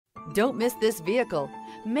Don't miss this vehicle.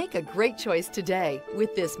 Make a great choice today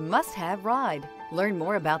with this must-have ride. Learn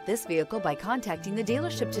more about this vehicle by contacting the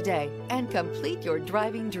dealership today and complete your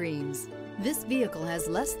driving dreams. This vehicle has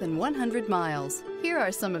less than 100 miles. Here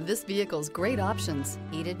are some of this vehicle's great options: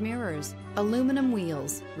 heated mirrors, aluminum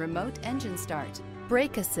wheels, remote engine start,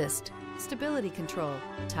 brake assist, stability control,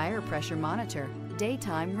 tire pressure monitor,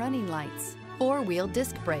 daytime running lights, four-wheel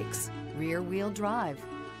disc brakes, rear-wheel drive,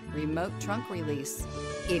 remote trunk release.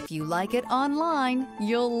 If you like it online,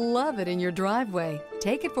 you'll love it in your driveway.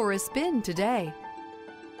 Take it for a spin today.